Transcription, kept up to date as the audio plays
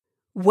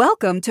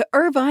Welcome to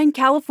Irvine,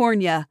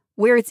 California,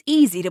 where it's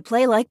easy to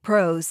play like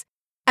pros.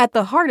 At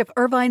the heart of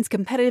Irvine's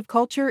competitive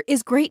culture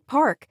is Great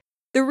Park,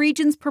 the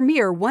region's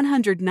premier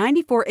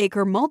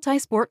 194-acre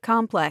multi-sport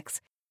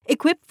complex,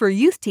 equipped for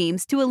youth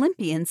teams to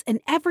Olympians and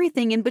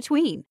everything in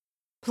between.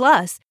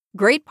 Plus,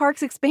 Great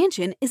Park's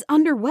expansion is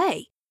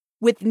underway.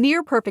 With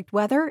near-perfect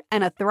weather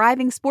and a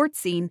thriving sports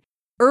scene,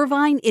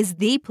 Irvine is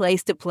the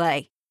place to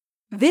play.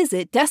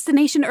 Visit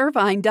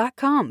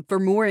DestinationIrvine.com for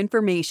more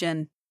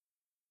information.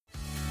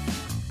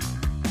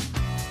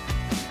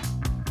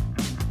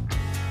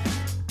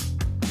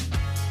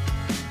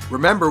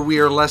 Remember, we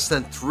are less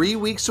than 3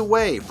 weeks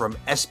away from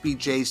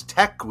SBJ's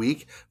Tech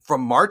Week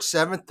from March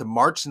 7th to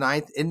March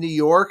 9th in New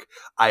York.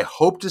 I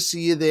hope to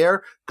see you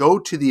there. Go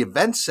to the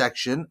events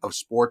section of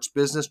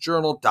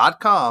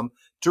sportsbusinessjournal.com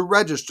to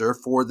register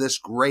for this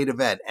great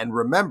event. And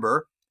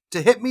remember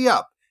to hit me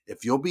up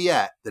if you'll be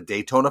at the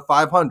Daytona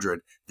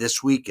 500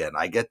 this weekend.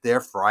 I get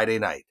there Friday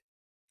night.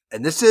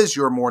 And this is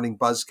your Morning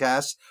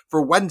Buzzcast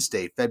for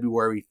Wednesday,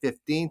 February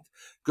 15th.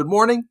 Good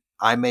morning.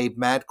 I'm Abe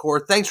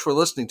Madkour. Thanks for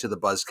listening to the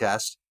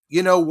Buzzcast.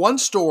 You know, one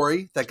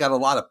story that got a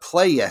lot of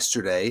play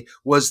yesterday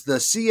was the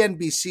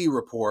CNBC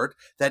report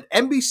that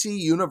NBC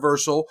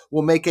Universal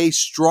will make a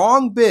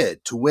strong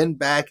bid to win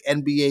back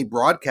NBA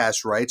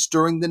broadcast rights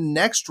during the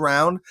next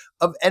round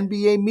of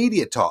NBA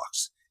media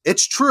talks.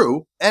 It's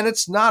true, and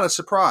it's not a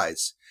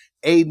surprise.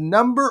 A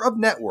number of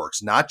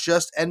networks, not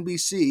just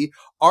NBC,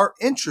 are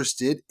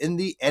interested in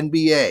the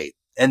NBA,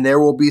 and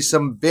there will be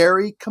some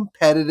very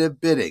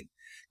competitive bidding.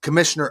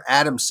 Commissioner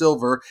Adam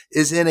Silver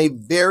is in a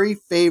very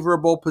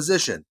favorable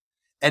position,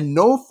 and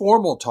no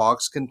formal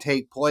talks can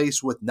take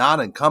place with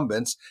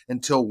non-incumbents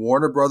until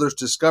Warner Brothers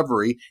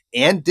Discovery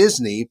and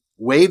Disney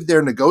waive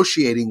their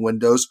negotiating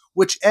windows,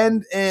 which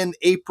end in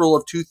April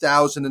of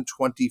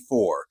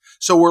 2024.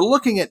 So we're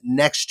looking at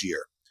next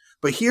year.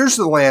 But here's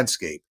the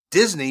landscape.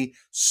 Disney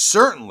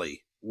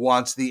certainly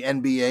wants the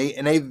NBA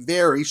in a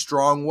very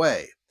strong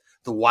way.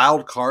 The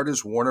wild card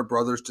is Warner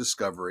Brothers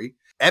Discovery.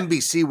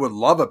 NBC would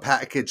love a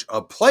package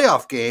of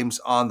playoff games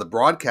on the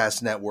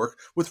broadcast network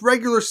with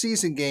regular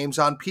season games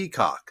on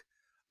Peacock.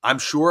 I'm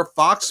sure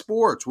Fox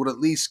Sports would at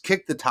least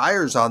kick the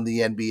tires on the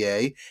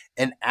NBA,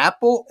 and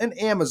Apple and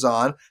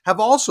Amazon have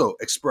also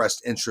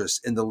expressed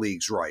interest in the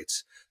league's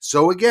rights.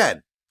 So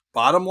again,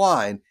 bottom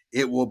line,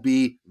 it will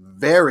be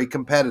very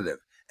competitive,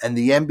 and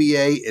the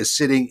NBA is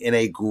sitting in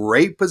a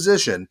great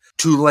position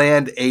to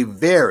land a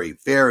very,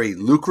 very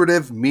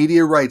lucrative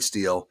media rights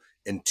deal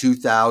in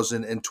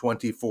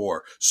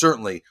 2024.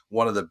 Certainly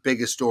one of the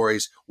biggest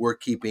stories we're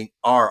keeping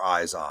our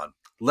eyes on.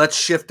 Let's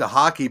shift to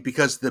hockey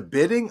because the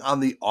bidding on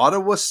the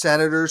Ottawa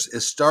Senators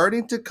is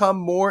starting to come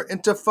more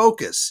into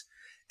focus.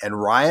 And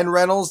Ryan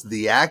Reynolds,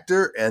 the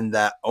actor and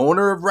the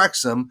owner of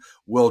Wrexham,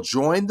 will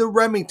join the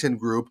Remington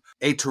Group,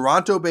 a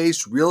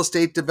Toronto-based real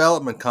estate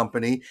development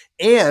company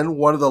and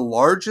one of the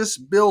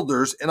largest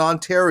builders in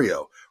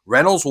Ontario.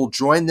 Reynolds will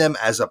join them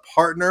as a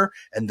partner,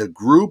 and the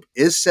group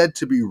is said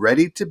to be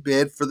ready to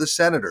bid for the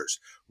Senators.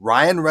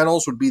 Ryan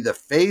Reynolds would be the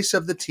face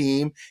of the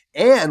team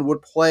and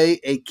would play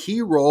a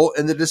key role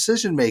in the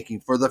decision-making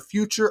for the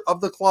future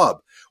of the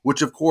club,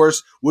 which of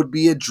course would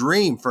be a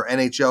dream for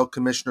NHL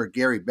Commissioner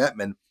Gary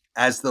Bettman,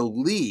 as the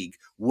league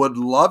would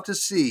love to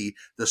see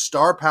the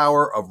star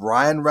power of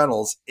Ryan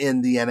Reynolds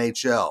in the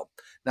NHL.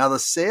 Now, the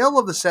sale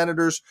of the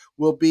Senators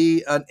will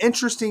be an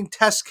interesting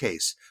test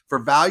case for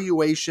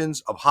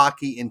valuations of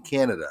hockey in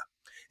Canada.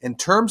 In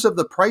terms of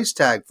the price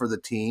tag for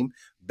the team,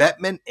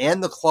 Bettman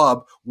and the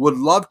club would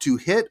love to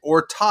hit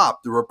or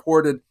top the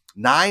reported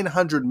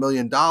 $900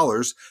 million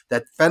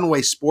that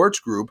Fenway Sports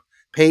Group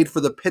paid for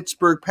the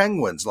Pittsburgh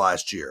Penguins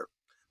last year.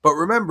 But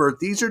remember,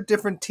 these are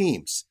different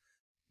teams,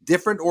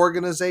 different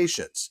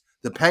organizations.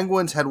 The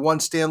Penguins had won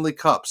Stanley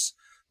Cups.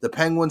 The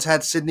Penguins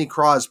had Sidney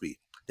Crosby.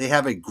 They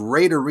have a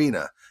great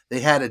arena. They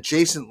had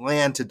adjacent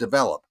land to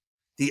develop.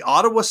 The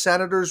Ottawa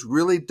Senators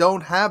really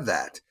don't have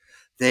that.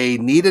 They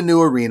need a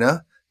new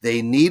arena.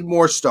 They need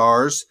more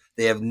stars.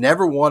 They have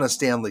never won a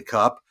Stanley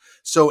Cup.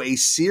 So a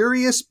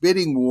serious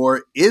bidding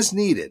war is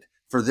needed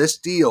for this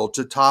deal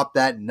to top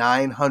that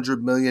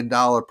 $900 million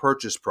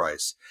purchase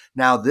price.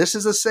 Now, this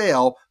is a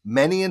sale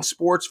many in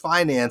sports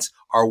finance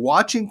are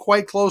watching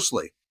quite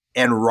closely.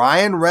 And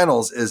Ryan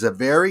Reynolds is a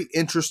very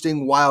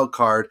interesting wild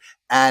card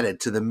added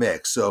to the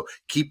mix. So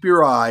keep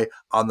your eye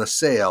on the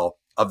sale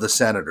of the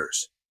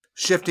Senators.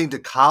 Shifting to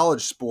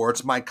college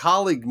sports, my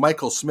colleague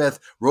Michael Smith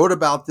wrote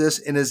about this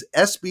in his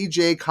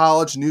SBJ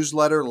College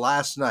newsletter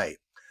last night,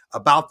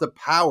 about the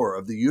power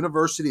of the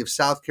University of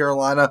South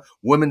Carolina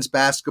women's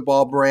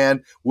basketball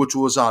brand, which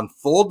was on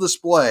full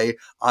display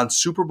on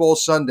Super Bowl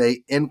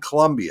Sunday in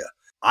Columbia.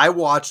 I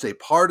watched a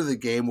part of the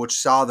game which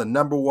saw the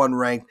number 1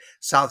 ranked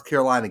South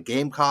Carolina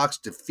Gamecocks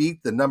defeat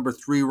the number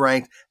 3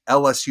 ranked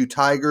LSU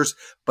Tigers,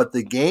 but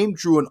the game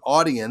drew an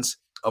audience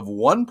of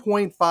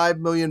 1.5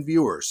 million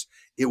viewers.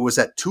 It was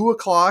at 2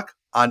 o'clock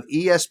on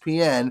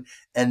ESPN,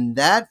 and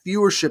that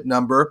viewership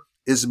number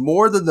is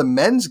more than the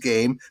men's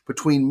game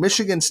between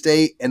Michigan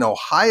State and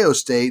Ohio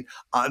State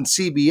on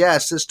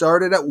CBS that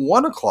started at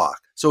 1 o'clock.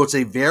 So it's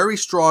a very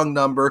strong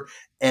number,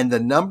 and the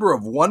number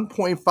of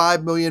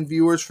 1.5 million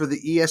viewers for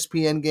the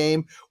ESPN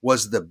game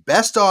was the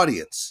best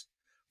audience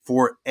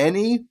for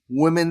any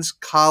women's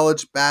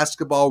college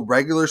basketball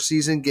regular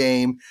season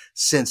game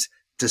since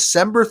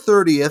December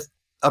 30th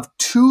of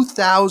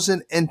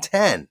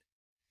 2010.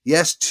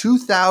 Yes,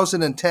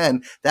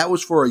 2010. That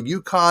was for a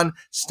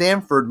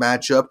UConn-Stanford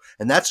matchup,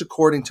 and that's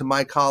according to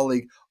my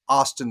colleague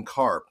Austin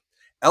Karp.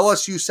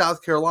 LSU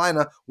South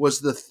Carolina was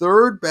the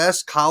third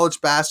best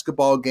college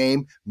basketball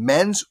game,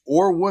 men's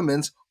or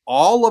women's,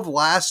 all of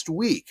last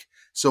week.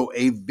 So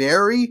a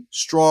very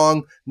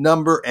strong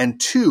number,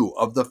 and 2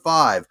 of the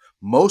 5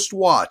 most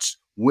watched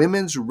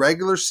women's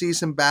regular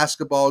season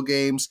basketball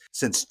games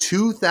since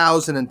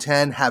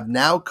 2010 have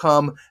now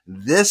come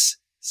this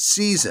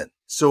season.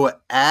 So it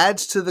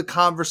adds to the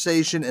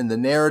conversation and the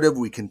narrative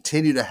we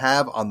continue to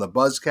have on the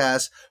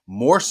Buzzcast,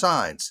 more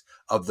signs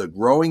of the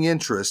growing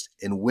interest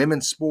in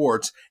women's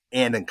sports,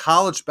 and in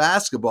college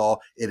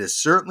basketball, it is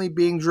certainly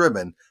being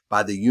driven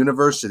by the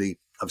University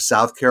of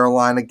South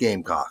Carolina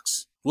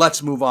Gamecocks.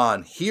 Let's move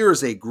on.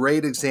 Here's a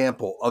great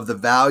example of the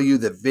value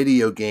that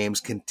video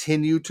games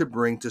continue to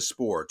bring to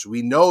sports.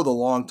 We know the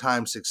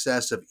longtime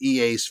success of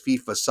EA's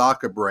FIFA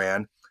soccer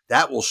brand.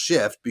 That will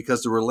shift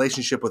because the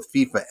relationship with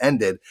FIFA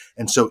ended,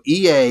 and so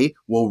EA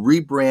will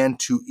rebrand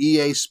to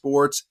EA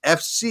Sports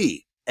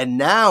FC. And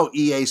now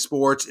EA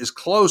Sports is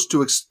close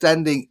to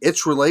extending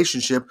its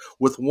relationship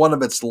with one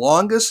of its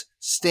longest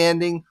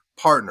standing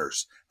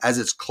partners, as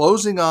it's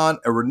closing on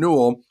a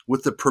renewal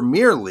with the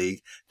Premier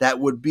League that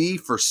would be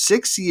for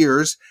 6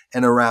 years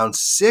and around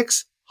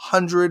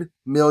 $600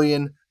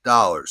 million.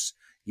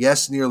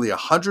 Yes, nearly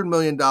 $100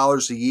 million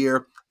a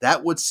year.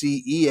 That would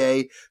see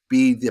EA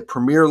be the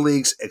Premier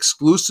League's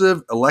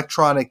exclusive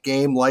electronic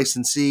game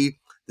licensee.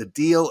 The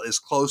deal is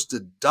close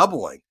to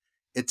doubling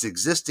its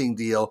existing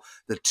deal.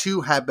 The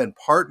two have been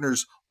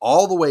partners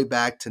all the way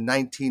back to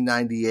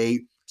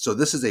 1998. So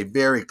this is a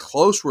very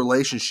close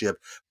relationship,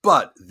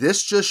 but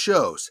this just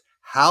shows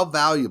how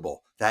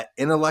valuable that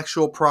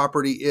intellectual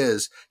property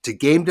is to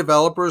game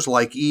developers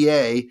like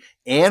EA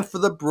and for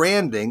the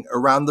branding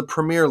around the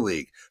Premier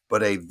League.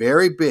 But a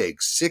very big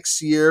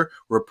 6-year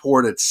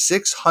reported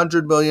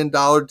 $600 million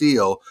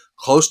deal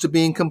close to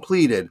being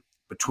completed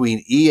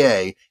between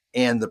EA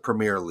and the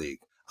Premier League.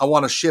 I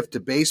want to shift to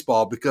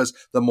baseball because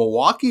the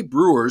Milwaukee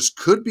Brewers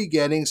could be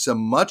getting some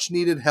much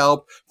needed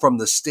help from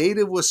the state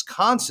of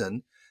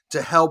Wisconsin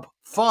to help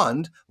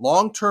fund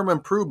long-term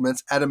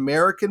improvements at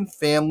American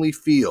Family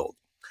Field.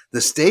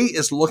 The state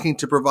is looking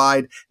to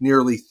provide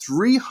nearly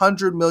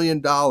 $300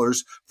 million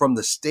from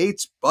the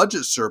state's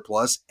budget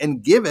surplus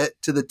and give it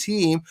to the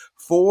team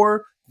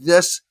for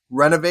this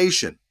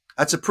renovation.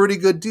 That's a pretty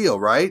good deal,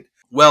 right?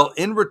 Well,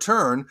 in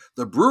return,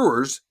 the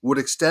Brewers would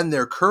extend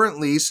their current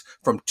lease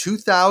from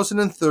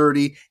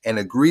 2030 and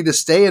agree to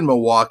stay in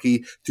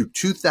Milwaukee through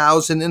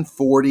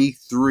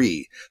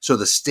 2043. So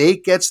the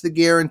state gets the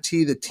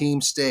guarantee the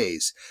team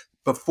stays.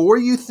 Before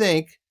you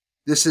think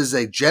this is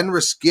a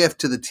generous gift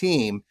to the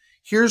team,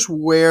 here's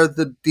where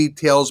the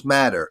details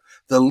matter.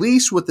 The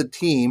lease with the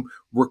team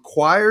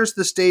requires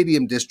the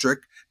stadium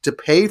district to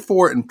pay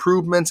for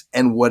improvements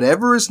and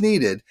whatever is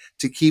needed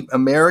to keep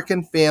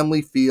American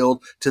Family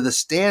Field to the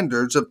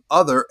standards of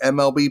other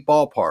MLB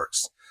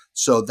ballparks.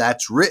 So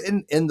that's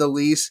written in the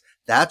lease.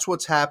 That's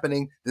what's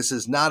happening. This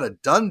is not a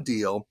done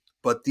deal,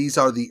 but these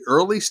are the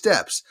early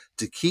steps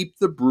to keep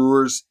the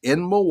Brewers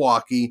in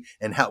Milwaukee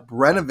and help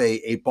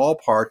renovate a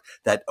ballpark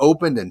that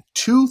opened in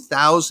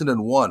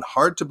 2001.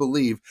 Hard to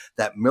believe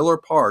that Miller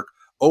Park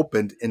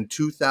opened in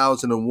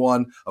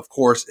 2001. Of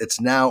course, it's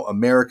now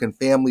American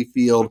Family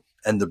Field,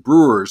 and the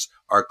Brewers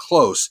are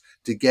close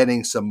to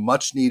getting some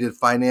much-needed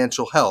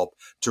financial help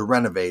to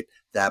renovate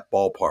that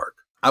ballpark.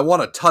 I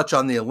want to touch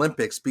on the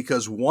Olympics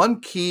because one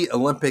key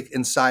Olympic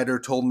insider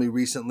told me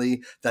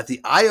recently that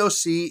the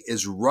IOC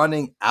is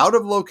running out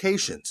of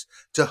locations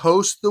to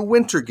host the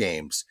Winter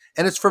Games,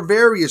 and it's for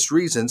various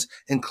reasons,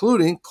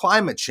 including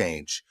climate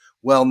change.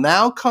 Well,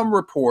 now come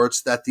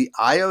reports that the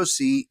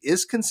IOC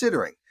is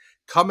considering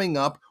coming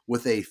up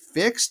with a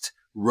fixed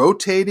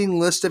rotating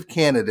list of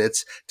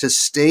candidates to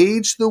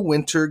stage the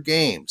Winter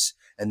Games,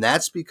 and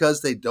that's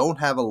because they don't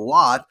have a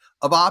lot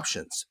of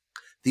options.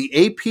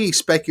 The AP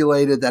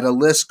speculated that a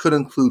list could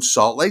include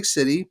Salt Lake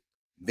City,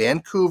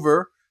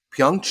 Vancouver,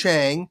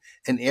 Pyeongchang,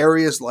 and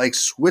areas like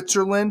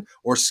Switzerland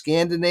or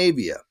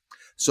Scandinavia.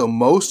 So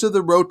most of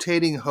the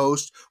rotating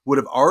hosts would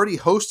have already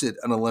hosted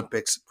an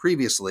Olympics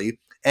previously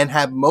and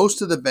have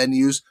most of the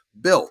venues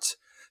built.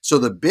 So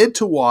the bid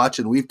to watch,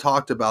 and we've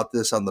talked about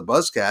this on the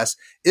Buzzcast,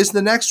 is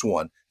the next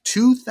one,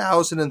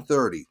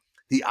 2030.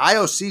 The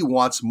IOC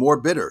wants more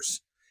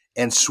bidders.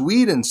 And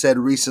Sweden said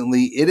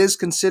recently it is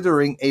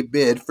considering a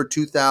bid for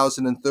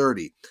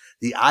 2030.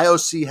 The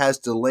IOC has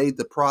delayed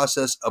the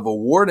process of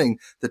awarding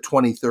the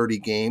 2030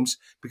 games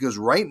because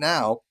right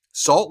now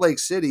Salt Lake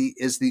City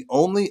is the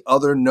only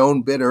other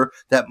known bidder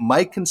that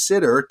might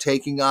consider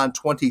taking on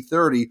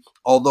 2030,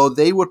 although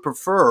they would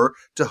prefer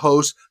to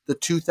host the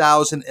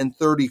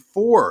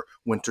 2034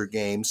 Winter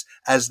Games,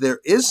 as there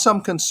is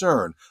some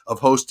concern of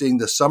hosting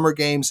the Summer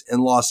Games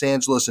in Los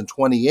Angeles in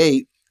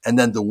 28 and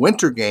then the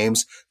Winter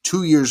Games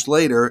 2 years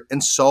later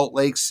in Salt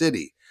Lake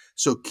City.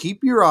 So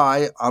keep your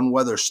eye on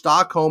whether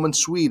Stockholm and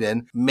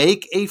Sweden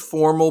make a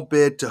formal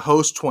bid to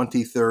host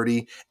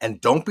 2030, and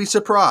don't be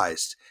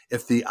surprised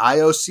if the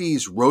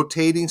IOC's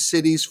rotating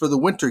cities for the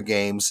Winter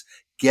Games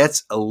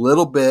gets a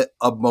little bit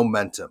of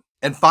momentum.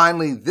 And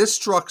finally, this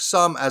struck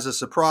some as a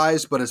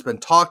surprise, but has been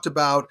talked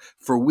about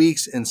for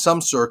weeks in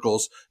some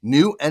circles.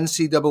 New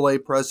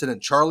NCAA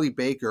President Charlie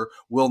Baker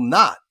will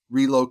not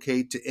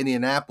relocate to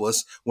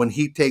Indianapolis when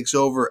he takes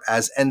over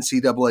as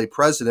NCAA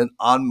president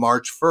on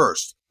March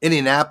 1st.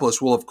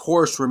 Indianapolis will, of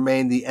course,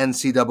 remain the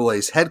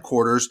NCAA's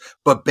headquarters,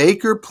 but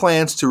Baker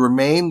plans to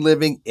remain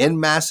living in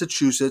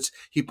Massachusetts.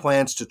 He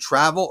plans to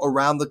travel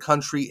around the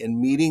country and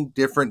meeting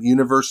different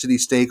university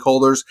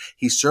stakeholders.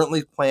 He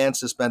certainly plans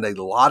to spend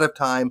a lot of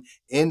time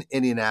in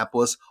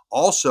Indianapolis,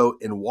 also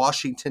in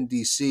Washington,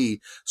 D.C.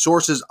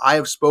 Sources I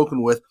have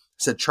spoken with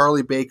said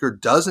Charlie Baker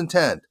does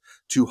intend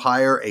to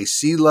hire a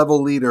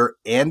C-level leader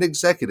and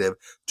executive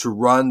to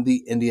run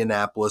the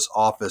Indianapolis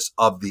office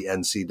of the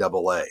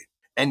NCAA.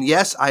 And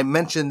yes, I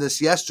mentioned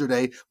this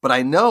yesterday, but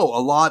I know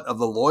a lot of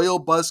the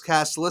loyal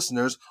Buzzcast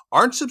listeners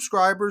aren't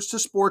subscribers to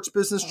Sports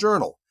Business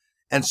Journal.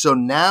 And so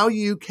now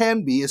you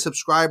can be a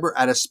subscriber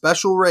at a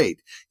special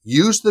rate.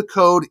 Use the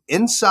code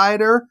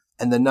INSIDER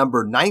and the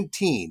number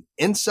 19,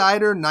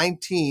 Insider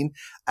 19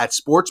 at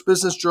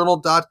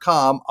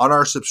sportsbusinessjournal.com on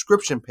our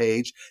subscription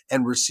page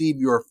and receive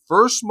your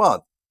first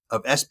month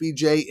of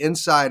SBJ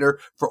Insider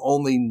for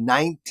only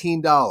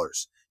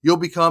 $19. You'll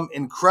become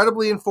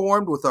incredibly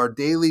informed with our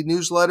daily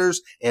newsletters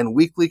and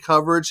weekly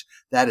coverage.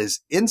 That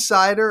is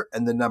Insider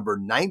and the number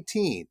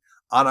 19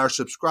 on our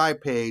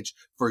subscribe page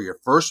for your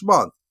first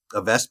month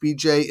of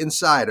SBJ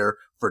Insider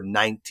for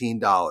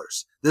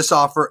 $19. This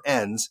offer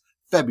ends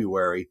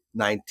February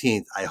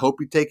 19th. I hope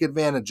you take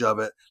advantage of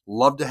it.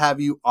 Love to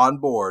have you on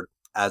board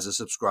as a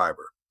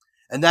subscriber.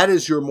 And that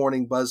is your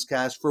morning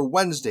Buzzcast for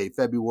Wednesday,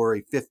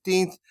 February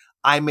 15th.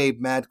 I'm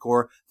Abe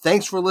Madkour.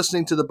 Thanks for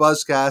listening to the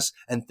Buzzcast,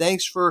 and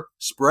thanks for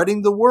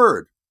spreading the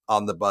word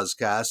on the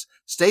Buzzcast.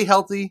 Stay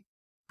healthy,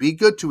 be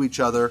good to each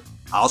other.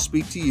 I'll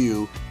speak to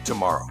you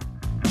tomorrow.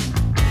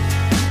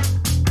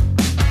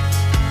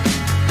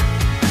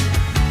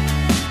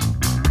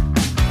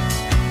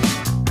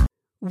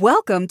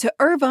 Welcome to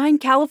Irvine,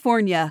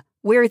 California,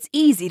 where it's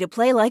easy to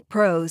play like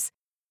pros.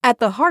 At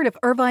the heart of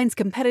Irvine's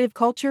competitive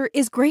culture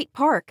is Great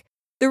Park,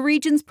 the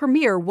region's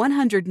premier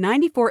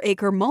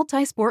 194-acre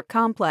multi-sport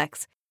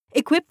complex,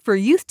 equipped for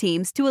youth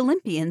teams to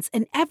Olympians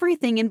and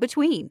everything in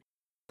between.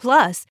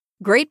 Plus,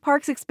 Great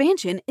Park's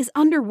expansion is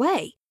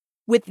underway.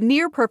 With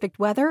near-perfect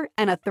weather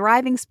and a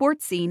thriving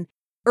sports scene,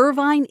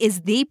 Irvine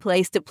is the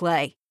place to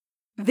play.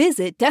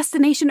 Visit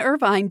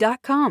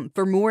DestinationIrvine.com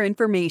for more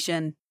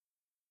information.